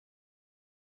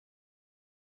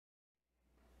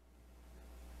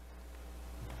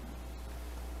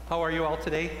How are you all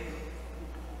today?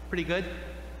 Pretty good?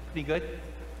 Pretty good?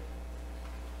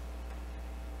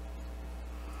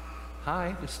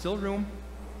 Hi, there's still room.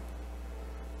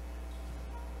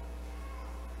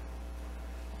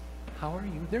 How are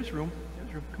you? There's room.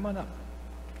 There's room. Come on up.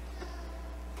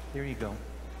 There you go.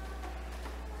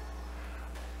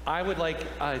 I would like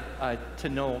to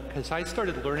know, because I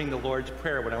started learning the Lord's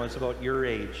Prayer when I was about your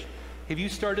age. Have you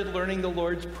started learning the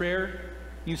Lord's Prayer?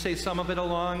 You say some of it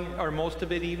along, or most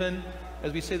of it even,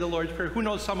 as we say the Lord's Prayer. Who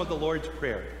knows some of the Lord's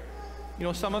Prayer? You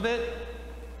know some of it?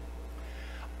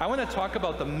 I want to talk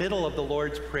about the middle of the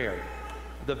Lord's Prayer.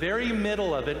 The very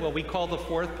middle of it, what we call the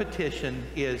fourth petition,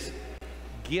 is,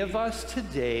 give us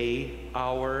today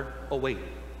our, oh wait,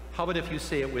 how about if you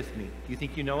say it with me? Do you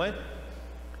think you know it?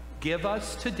 Give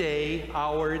us today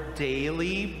our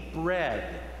daily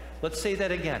bread. Let's say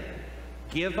that again.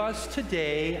 Give us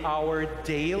today our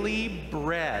daily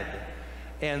bread.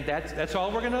 And that's all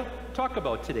we're going to talk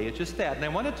about today. It's just that. And I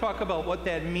want to talk about what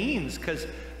that means, because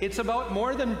it's about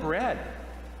more than bread.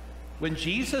 When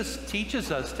Jesus teaches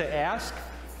us to ask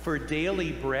for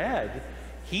daily bread,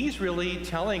 he's really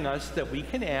telling us that we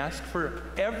can ask for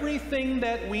everything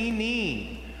that we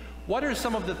need. What are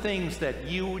some of the things that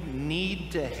you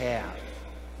need to have?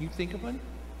 You think of one?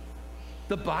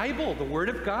 The Bible, the Word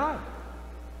of God.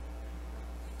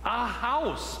 A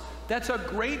house. That's a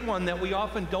great one that we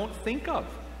often don't think of.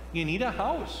 You need a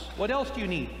house. What else do you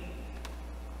need?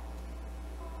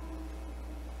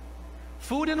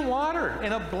 Food and water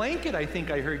and a blanket, I think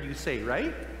I heard you say,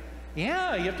 right?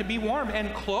 Yeah, you have to be warm.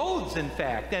 And clothes, in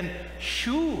fact, and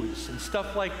shoes and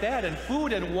stuff like that, and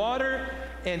food and water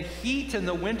and heat in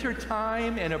the winter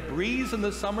time and a breeze in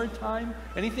the summertime.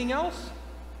 Anything else?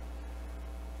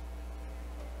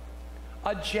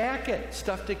 A jacket,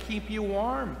 stuff to keep you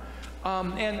warm.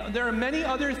 And there are many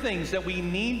other things that we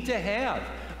need to have.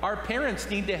 Our parents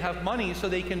need to have money so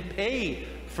they can pay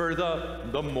for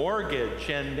the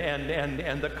mortgage and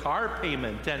the car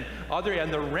payment and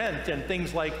the rent and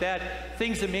things like that,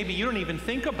 things that maybe you don't even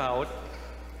think about.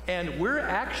 And we're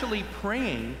actually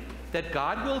praying that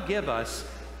God will give us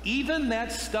even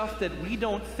that stuff that we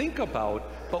don't think about,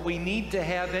 but we need to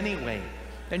have anyway.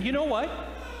 And you know what?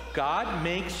 God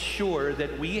makes sure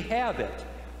that we have it.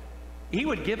 He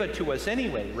would give it to us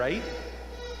anyway, right?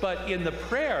 But in the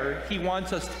prayer, he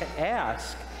wants us to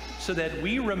ask so that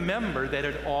we remember that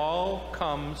it all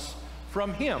comes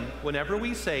from him. Whenever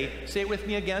we say it with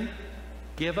me again,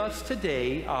 give us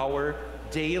today our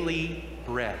daily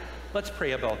bread. Let's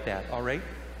pray about that, all right?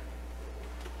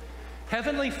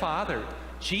 Heavenly Father,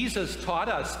 Jesus taught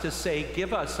us to say,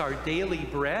 give us our daily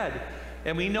bread.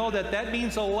 And we know that that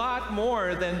means a lot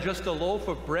more than just a loaf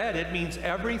of bread. It means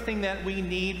everything that we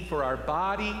need for our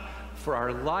body, for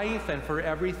our life, and for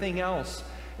everything else.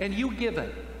 And you give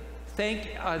it.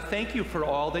 Thank you for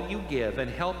all that you give,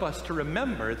 and help us to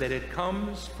remember that it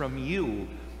comes from you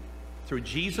through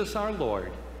Jesus our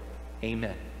Lord.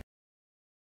 Amen.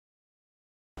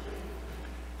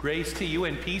 Grace to you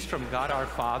and peace from God our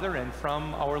Father and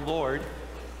from our Lord,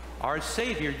 our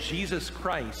Savior, Jesus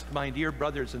Christ. My dear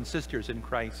brothers and sisters in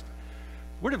Christ,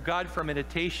 Word of God for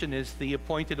meditation is the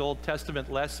appointed Old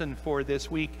Testament lesson for this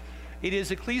week. It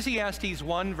is Ecclesiastes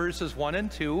 1, verses 1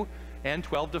 and 2, and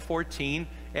 12 to 14,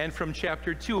 and from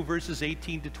chapter 2, verses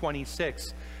 18 to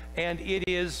 26. And it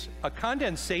is a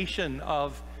condensation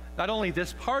of not only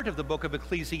this part of the book of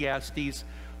Ecclesiastes,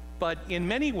 but in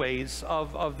many ways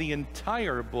of the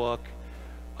entire book,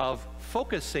 of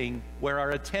focusing where our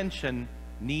attention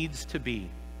needs to be.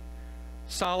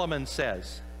 Solomon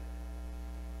says,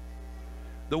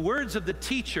 the words of the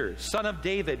teacher, son of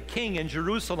David, king in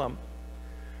Jerusalem,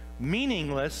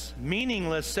 meaningless,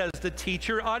 meaningless, says the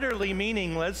teacher, utterly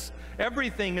meaningless.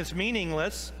 Everything is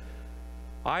meaningless.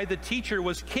 I, the teacher,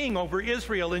 was king over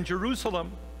Israel in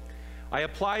Jerusalem. I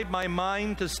applied my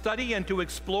mind to study and to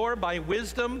explore by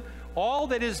wisdom all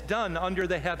that is done under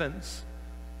the heavens.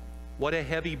 What a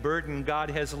heavy burden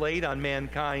God has laid on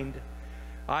mankind.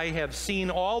 I have seen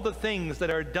all the things that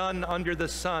are done under the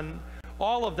sun.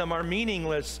 All of them are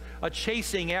meaningless, a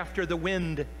chasing after the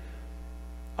wind.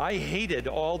 I hated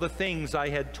all the things I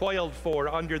had toiled for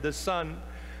under the sun,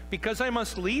 because I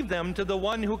must leave them to the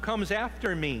one who comes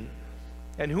after me.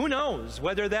 And who knows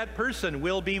whether that person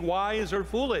will be wise or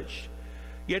foolish.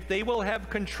 Yet they will have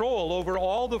control over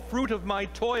all the fruit of my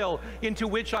toil, into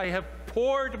which I have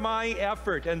poured my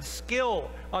effort and skill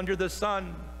under the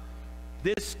sun.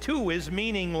 This too is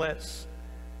meaningless.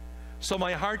 So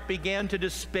my heart began to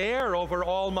despair over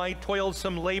all my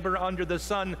toilsome labor under the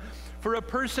sun. For a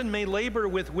person may labor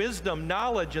with wisdom,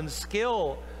 knowledge, and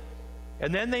skill,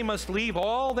 and then they must leave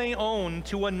all they own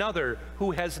to another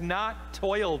who has not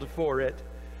toiled for it.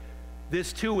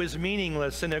 This too is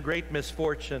meaningless and a great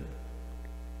misfortune.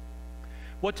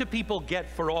 What do people get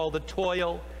for all the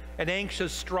toil and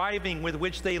anxious striving with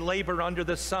which they labor under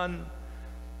the sun?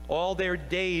 All their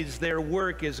days their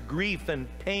work is grief and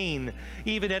pain.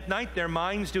 Even at night their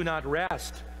minds do not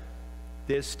rest.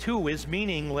 This too is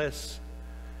meaningless.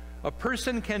 A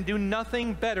person can do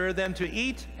nothing better than to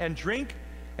eat and drink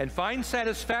and find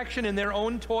satisfaction in their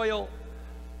own toil.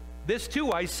 This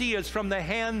too I see is from the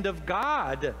hand of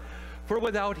God, for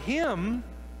without him,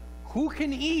 who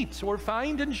can eat or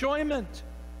find enjoyment?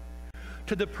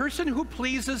 To the person who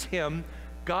pleases him,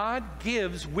 God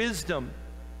gives wisdom,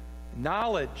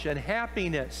 knowledge, and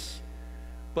happiness.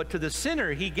 But to the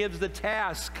sinner, he gives the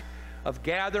task of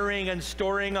gathering and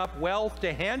storing up wealth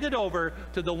to hand it over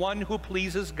to the one who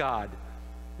pleases God.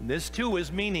 And this too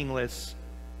is meaningless,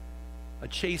 a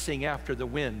chasing after the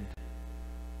wind.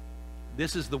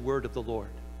 This is the word of the Lord.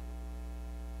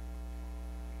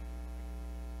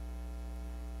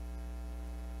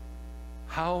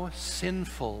 How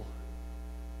sinful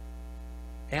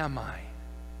am I?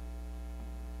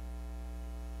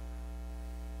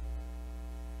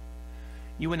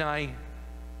 You and I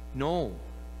know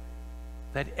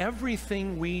that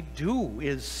everything we do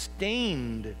is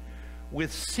stained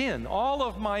with sin. All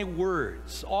of my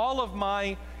words, all of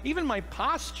my, even my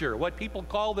posture, what people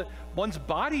call one's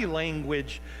body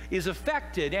language, is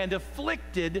affected and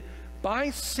afflicted by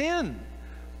sin.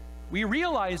 We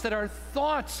realize that our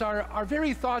thoughts, our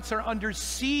very thoughts are under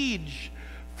siege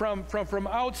from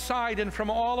outside and from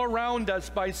all around us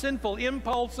by sinful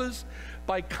impulses,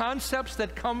 by concepts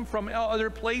that come from other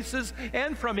places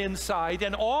and from inside,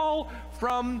 and all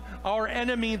from our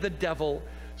enemy, the devil,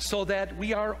 so that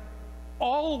we are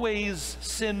always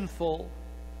sinful,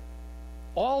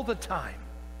 all the time.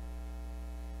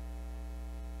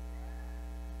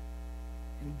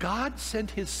 And God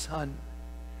sent his Son,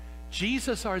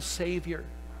 Jesus our Savior,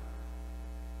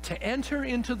 to enter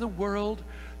into the world,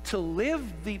 to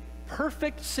live the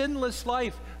perfect sinless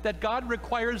life that God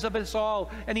requires of us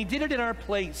all, and he did it in our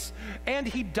place. And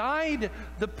he died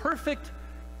the perfect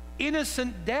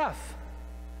innocent death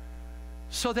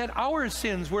so that our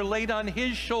sins were laid on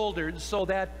his shoulders, so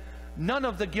that none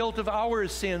of the guilt of our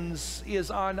sins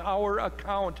is on our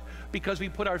account, because we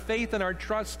put our faith and our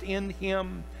trust in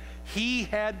him. He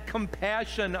had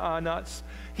compassion on us.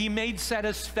 He made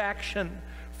satisfaction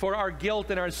for our guilt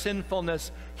and our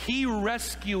sinfulness. He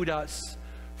rescued us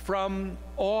from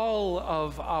all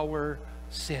of our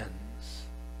sins.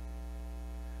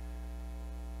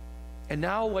 And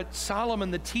now what Solomon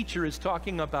the teacher is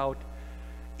talking about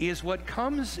is what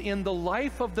comes in the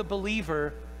life of the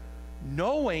believer,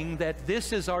 knowing that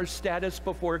this is our status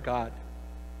before God.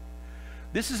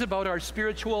 This is about our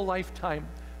spiritual lifetime.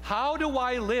 How do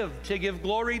I live to give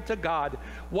glory to God?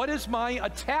 What is my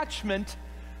attachment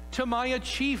to my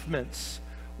achievements?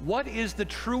 What is the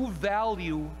true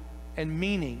value and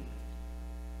meaning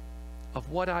of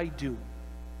what I do?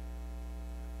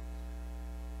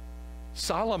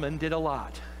 Solomon did a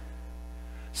lot.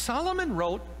 Solomon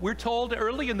wrote, we're told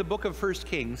early in the book of 1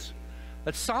 Kings,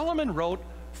 that Solomon wrote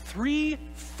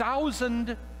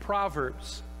 3,000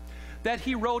 proverbs, that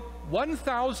he wrote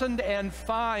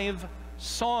 1,005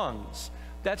 songs.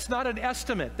 That's not an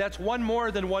estimate. That's one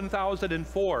more than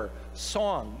 1,004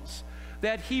 songs.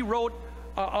 That he wrote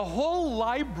a whole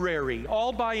library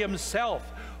all by himself,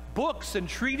 books and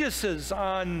treatises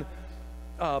on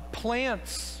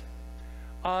plants,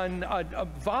 on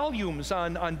volumes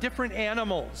on different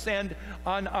animals, and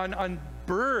on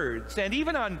birds, and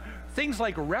even on things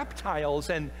like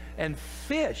reptiles and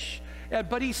fish.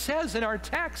 But he says in our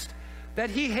text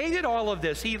that he hated all of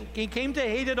this. He came to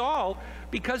hate it all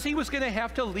because he was going to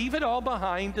have to leave it all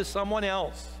behind to someone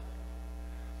else.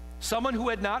 Someone who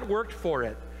had not worked for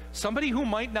it. Somebody who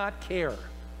might not care.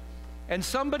 And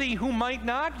somebody who might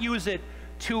not use it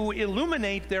to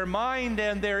illuminate their mind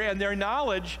and their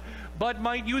knowledge, but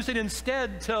might use it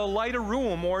instead to light a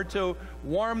room or to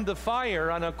warm the fire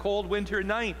on a cold winter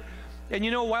night. And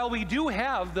you know, while we do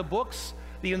have the books,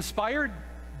 the inspired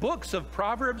books of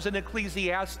Proverbs and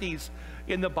Ecclesiastes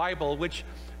in the Bible, which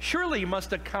surely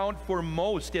must account for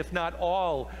most, if not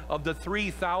all, of the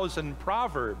 3,000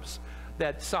 Proverbs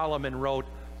that Solomon wrote,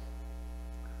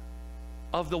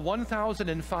 of the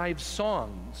 1,005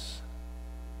 songs,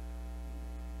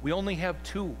 we only have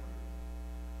two.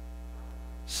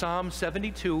 Psalm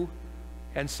 72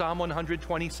 and Psalm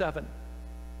 127.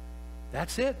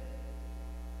 That's it.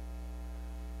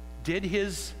 Did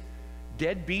his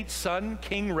deadbeat son,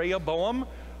 King Rehoboam,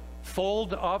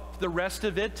 fold up the rest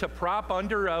of it to prop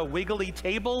under a wiggly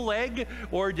table leg?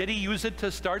 Or did he use it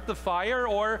to start the fire?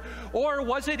 Or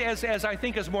was it, as I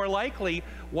think is more likely,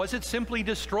 was it simply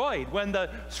destroyed? When the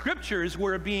scriptures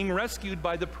were being rescued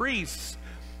by the priests,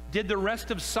 did the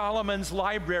rest of Solomon's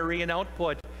library and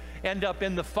output end up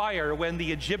in the fire when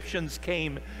the Egyptians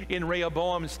came in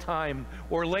Rehoboam's time,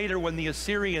 or later when the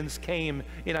Assyrians came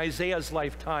in Isaiah's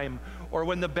lifetime, or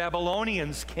when the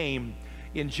Babylonians came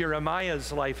in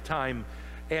Jeremiah's lifetime,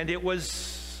 and it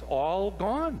was all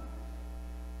gone?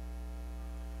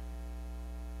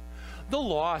 The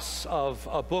loss of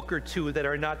a book or two that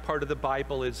are not part of the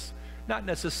Bible is not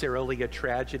necessarily a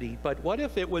tragedy, but what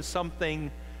if it was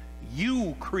something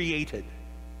you created?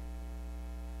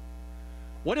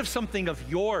 What if something of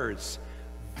yours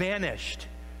vanished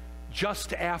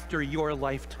just after your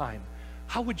lifetime?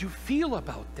 How would you feel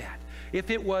about that?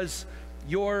 If it was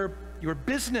your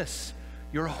business,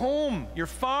 your home, your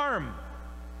farm,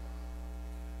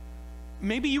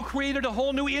 maybe you created a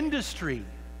whole new industry,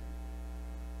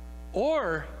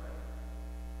 or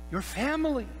your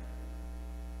family.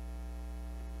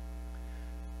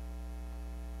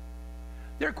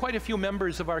 There are quite a few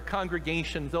members of our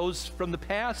congregation, those from the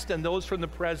past and those from the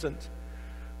present,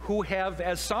 who have,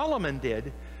 as Solomon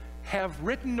did, have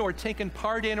written or taken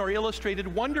part in or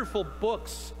illustrated wonderful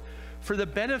books for the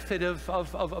benefit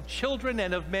of children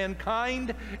and of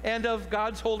mankind and of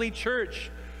God's holy church.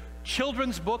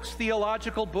 Children's books,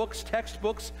 theological books,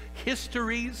 textbooks,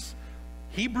 histories,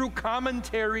 Hebrew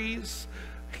commentaries,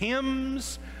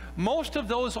 hymns. Most of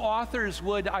those authors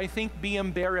would, I think, be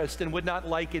embarrassed and would not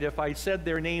like it if I said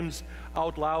their names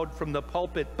out loud from the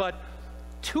pulpit. But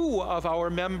two of our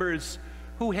members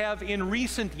who have in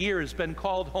recent years been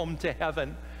called home to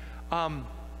heaven, I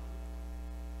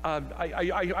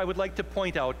would like to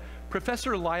point out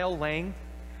Professor Lyle Lang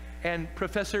and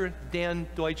Professor Dan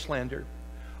Deutschlander,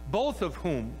 both of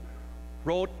whom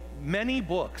wrote many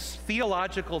books,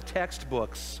 theological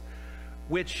textbooks,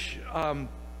 which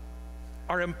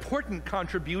are important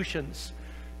contributions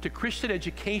to Christian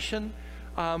education,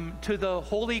 to the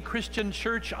holy Christian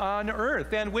church on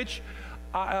earth, and which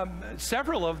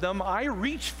several of them I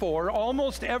reach for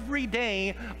almost every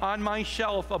day on my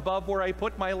shelf above where I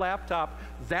put my laptop.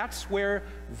 That's where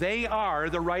they are,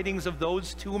 the writings of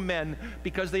those two men,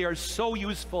 because they are so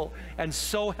useful and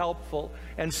so helpful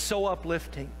and so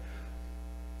uplifting.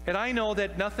 And I know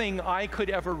that nothing I could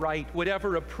ever write would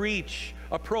ever approach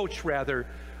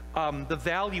the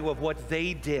value of what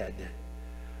they did.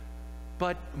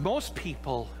 But most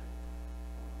people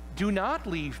do not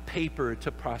leave paper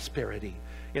to prosperity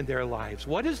in their lives.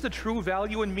 What is the true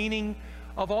value and meaning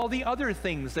of all the other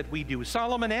things that we do?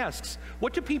 Solomon asks,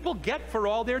 what do people get for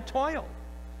all their toil?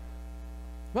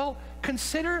 Well,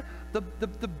 consider the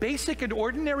basic and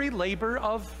ordinary labor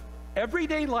of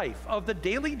everyday life, of the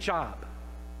daily job.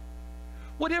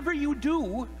 Whatever you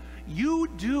do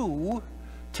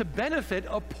to benefit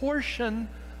a portion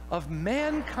of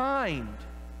mankind,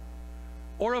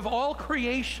 or of all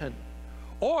creation,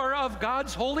 or of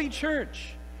God's holy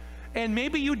church. And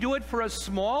maybe you do it for a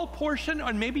small portion,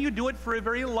 or maybe you do it for a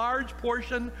very large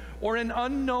portion, or an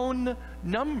unknown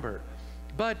number.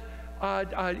 But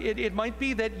it might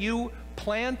be that you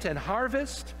plant and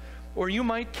harvest, or you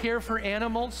might care for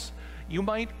animals, you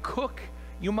might cook,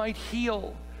 you might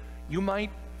heal, you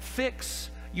might fix,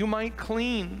 you might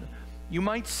clean, you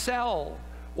might sell,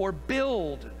 or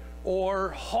build, or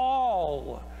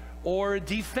haul, or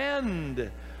defend.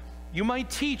 You might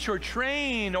teach or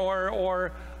train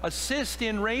or assist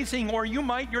in raising, or you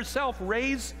might yourself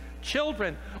raise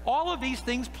children. All of these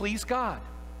things please God.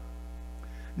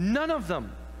 None of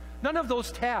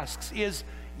those tasks is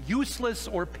useless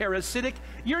or parasitic.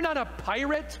 You're not a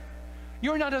pirate.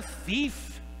 You're not a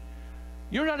thief.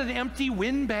 You're not an empty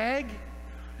windbag.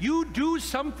 You do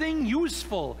something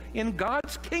useful in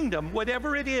God's kingdom,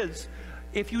 whatever it is,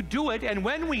 if you do it, and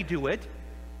when we do it,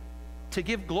 to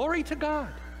give glory to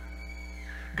God.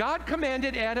 God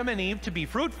commanded Adam and Eve to be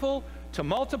fruitful, to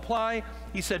multiply.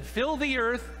 He said, fill the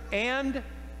earth and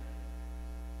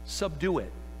subdue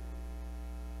it.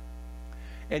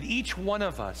 And each one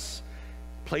of us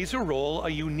plays a role, a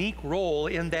unique role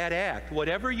in that act.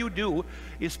 Whatever you do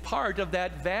is part of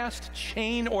that vast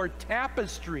chain or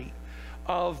tapestry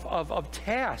of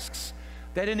tasks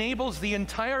that enables the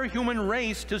entire human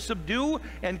race to subdue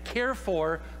and care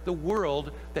for the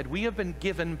world that we have been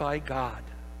given by God.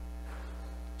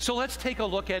 So let's take a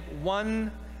look at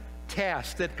one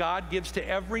task that God gives to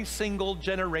every single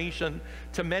generation,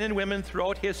 to men and women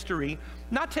throughout history.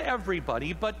 Not to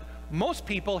everybody, but most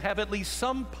people have at least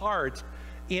some part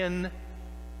in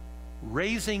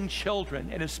raising children,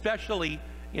 and especially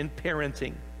in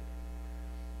parenting.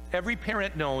 Every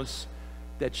parent knows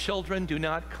that children do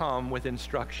not come with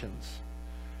instructions,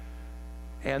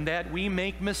 and that we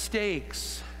make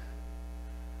mistakes.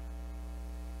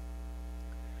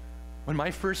 When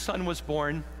my first son was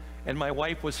born, and my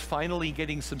wife was finally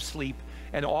getting some sleep,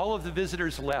 and all of the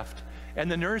visitors left,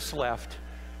 and the nurse left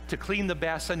to clean the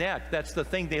bassinet, that's the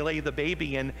thing they lay the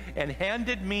baby in, and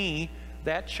handed me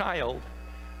that child.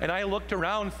 And I looked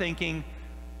around thinking,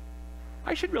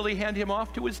 I should really hand him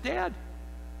off to his dad.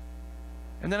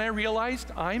 And then I realized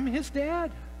I'm his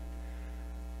dad.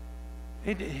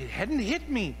 It hadn't hit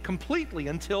me completely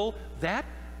until that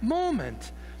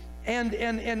moment. And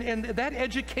that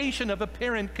education of a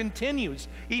parent continues.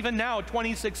 Even now,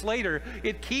 26 later,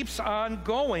 it keeps on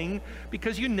going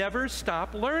because you never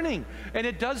stop learning. And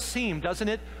it does seem, doesn't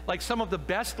it, like some of the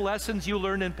best lessons you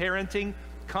learn in parenting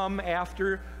come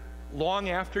after, long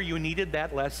after you needed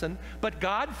that lesson. But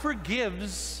God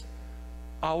forgives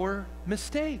our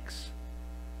mistakes.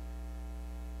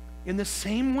 In the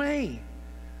same way,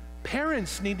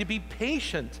 parents need to be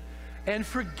patient and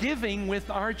forgiving with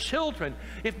our children.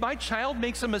 If my child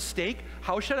makes a mistake,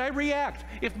 how should I react?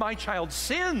 If my child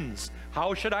sins,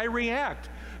 how should I react?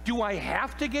 Do I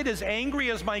have to get as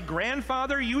angry as my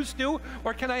grandfather used to?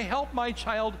 Or can I help my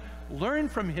child learn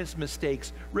from his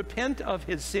mistakes, repent of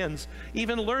his sins,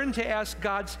 even learn to ask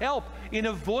God's help in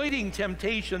avoiding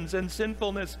temptations and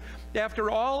sinfulness? After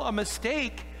all, a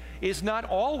mistake is not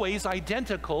always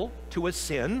identical to a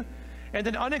sin, and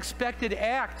an unexpected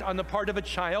act on the part of a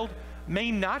child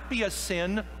may not be a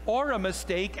sin or a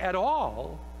mistake at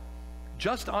all,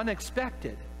 just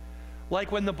unexpected.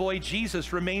 Like when the boy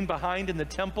Jesus remained behind in the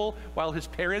temple while his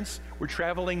parents were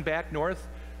traveling back north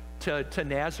to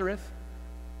Nazareth.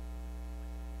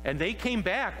 And they came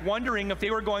back wondering if they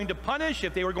were going to punish,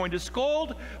 if they were going to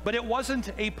scold, but it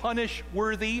wasn't a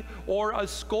punish-worthy or a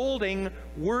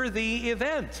scolding-worthy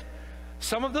event.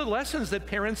 Some of the lessons that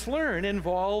parents learn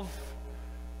involve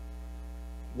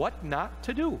what not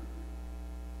to do.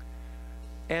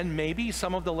 And maybe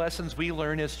some of the lessons we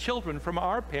learn as children from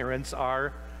our parents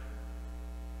are,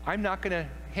 I'm not going to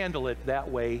handle it that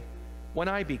way when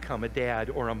I become a dad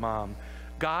or a mom.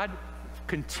 God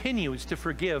continues to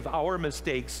forgive our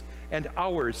mistakes and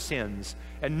our sins,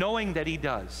 and knowing that He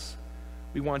does,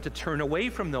 we want to turn away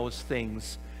from those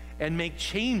things and make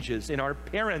changes in our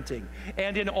parenting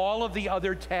and in all of the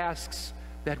other tasks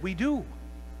that we do.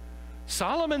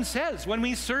 Solomon says, when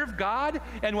we serve God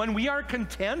and when we are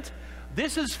content,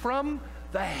 this is from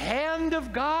the hand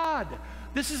of God.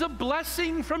 This is a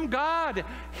blessing from God.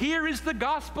 Here is the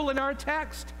gospel in our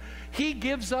text. He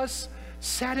gives us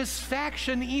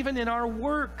satisfaction even in our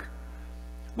work.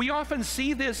 We often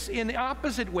see this in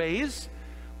opposite ways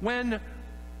when,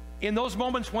 in those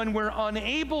moments when we're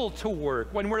unable to work,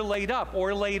 when we're laid up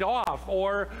or laid off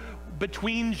or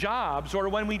between jobs, or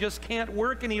when we just can't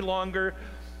work any longer,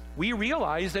 we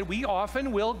realize that we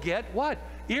often will get what?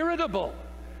 Irritable,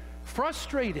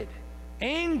 frustrated,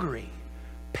 angry,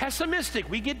 pessimistic.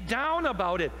 We get down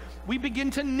about it. We begin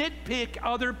to nitpick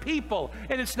other people,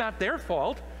 and it's not their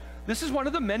fault. This is one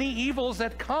of the many evils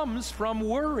that comes from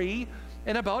worry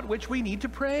and about which we need to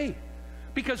pray,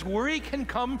 because worry can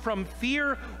come from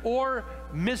fear or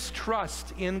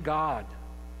mistrust in God.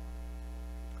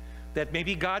 That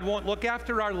maybe God won't look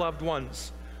after our loved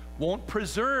ones, won't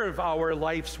preserve our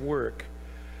life's work.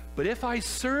 But if I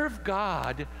serve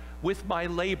God with my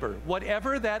labor,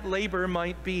 whatever that labor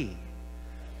might be,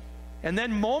 and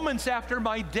then moments after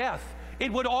my death,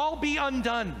 it would all be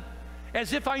undone,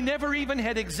 as if I never even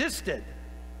had existed,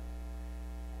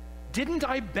 didn't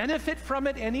I benefit from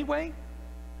it anyway?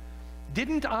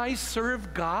 Didn't I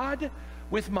serve God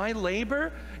with my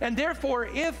labor? And therefore,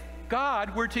 if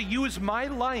God were to use my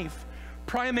life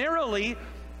primarily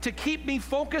to keep me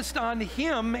focused on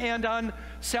Him and on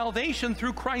salvation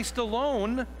through Christ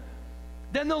alone,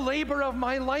 then the labor of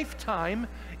my lifetime,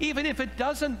 even if it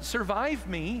doesn't survive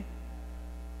me,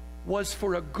 was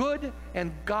for a good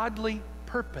and godly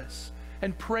purpose.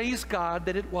 And praise God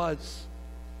that it was.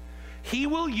 He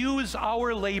will use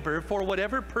our labor for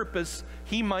whatever purpose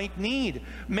He might need.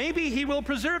 Maybe He will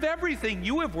preserve everything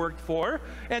you have worked for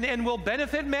and will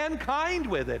benefit mankind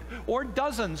with it, or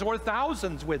dozens or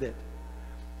thousands with it.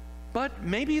 But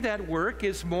maybe that work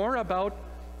is more about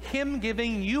Him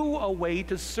giving you a way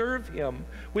to serve Him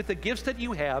with the gifts that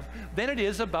you have than it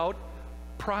is about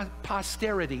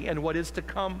posterity and what is to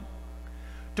come.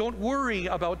 Don't worry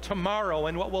about tomorrow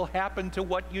and what will happen to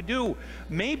what you do.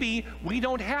 Maybe we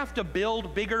don't have to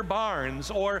build bigger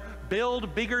barns or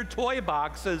build bigger toy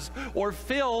boxes or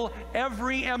fill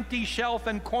every empty shelf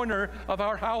and corner of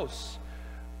our house.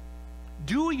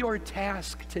 Do your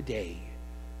task today,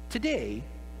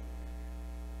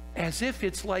 as if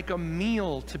it's like a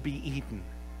meal to be eaten.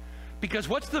 Because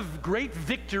what's the great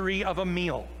victory of a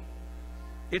meal?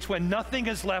 It's when nothing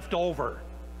is left over.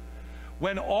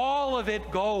 When all of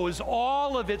it goes,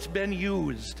 all of it's been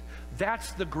used.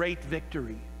 That's the great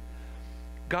victory.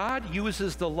 God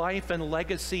uses the life and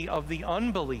legacy of the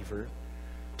unbeliever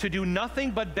to do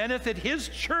nothing but benefit his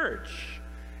church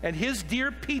and his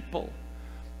dear people.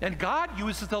 And God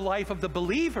uses the life of the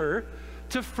believer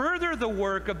to further the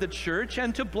work of the church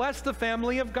and to bless the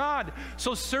family of God.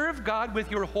 So serve God with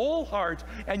your whole heart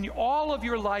and all of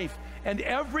your life and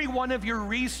every one of your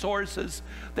resources,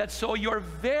 that so your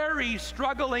very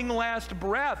struggling last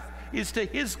breath is to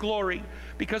his glory.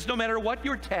 Because no matter what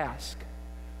your task,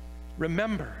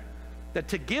 remember that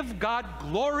to give God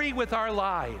glory with our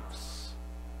lives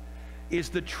is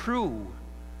the true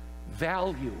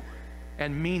value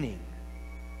and meaning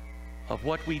of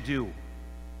what we do.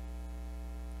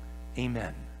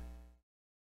 Amen.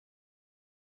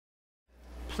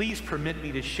 Please permit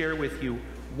me to share with you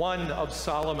one of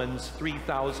Solomon's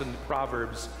 3,000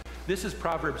 Proverbs. This is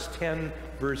Proverbs 10,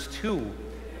 verse 2,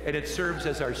 and it serves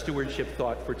as our stewardship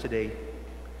thought for today.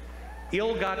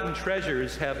 Ill-gotten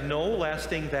treasures have no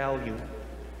lasting value,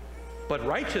 but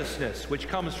righteousness, which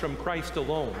comes from Christ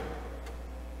alone,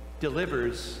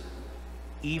 delivers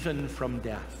even from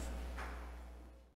death.